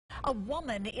A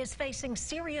woman is facing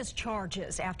serious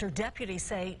charges after deputies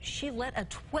say she let a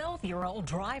 12-year-old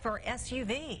drive her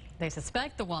SUV. They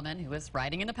suspect the woman, who was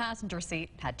riding in the passenger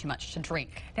seat, had too much to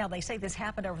drink. Now, they say this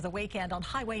happened over the weekend on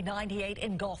Highway 98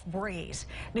 in Gulf Breeze.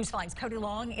 News 5's Cody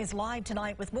Long is live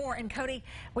tonight with more. And Cody,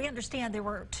 we understand there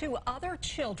were two other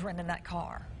children in that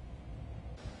car.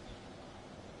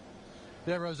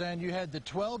 Yeah, Roseanne, you had the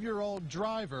 12-year-old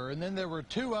driver, and then there were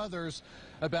two others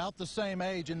about the same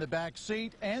age in the back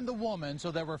seat, and the woman,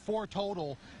 so there were four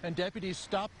total, and deputies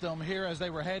stopped them here as they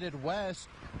were headed west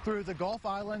through the Gulf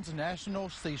Islands National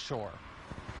Seashore.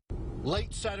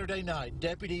 Late Saturday night,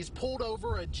 deputies pulled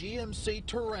over a GMC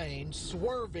Terrain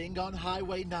swerving on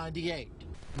Highway 98.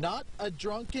 Not a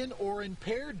drunken or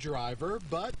impaired driver,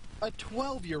 but a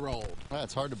 12-year-old. Well,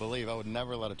 it's hard to believe. I would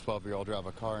never let a 12-year-old drive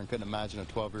a car and couldn't imagine a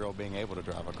 12-year-old being able to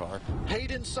drive a car.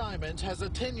 Hayden Simons has a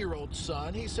 10-year-old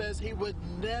son. He says he would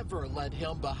never let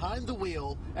him behind the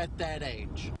wheel at that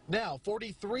age. Now,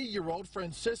 43-year-old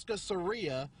Francisca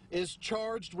Soria is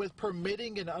charged with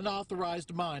permitting an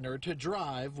unauthorized minor to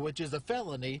drive, which is a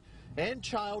felony, and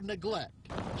child neglect.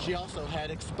 She also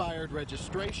had expired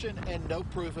registration and no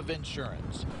proof of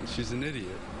insurance. She's an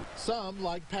idiot. Some,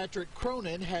 like Patrick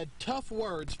Cronin, had tough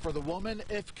words for the woman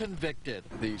if convicted.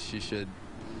 I think she should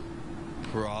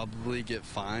probably get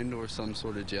fined or some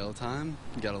sort of jail time.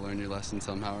 You got to learn your lesson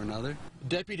somehow or another.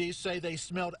 Deputies say they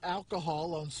smelled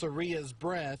alcohol on Soria's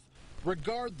breath.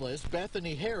 Regardless,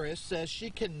 Bethany Harris says she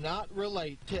cannot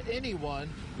relate to anyone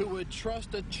who would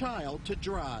trust a child to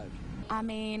drive. I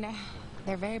mean,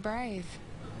 they're very brave.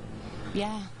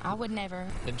 Yeah, I would never.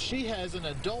 And she has an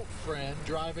adult friend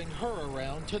driving her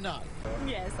around tonight.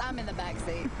 Yes, I'm in the back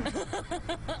seat.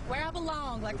 Where I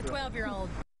belong, like a 12-year-old.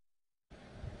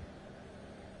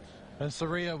 And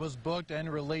Soria was booked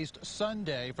and released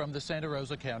Sunday from the Santa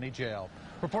Rosa County Jail.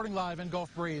 Reporting live in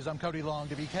Gulf Breeze, I'm Cody Long,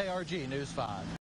 WKRG News 5.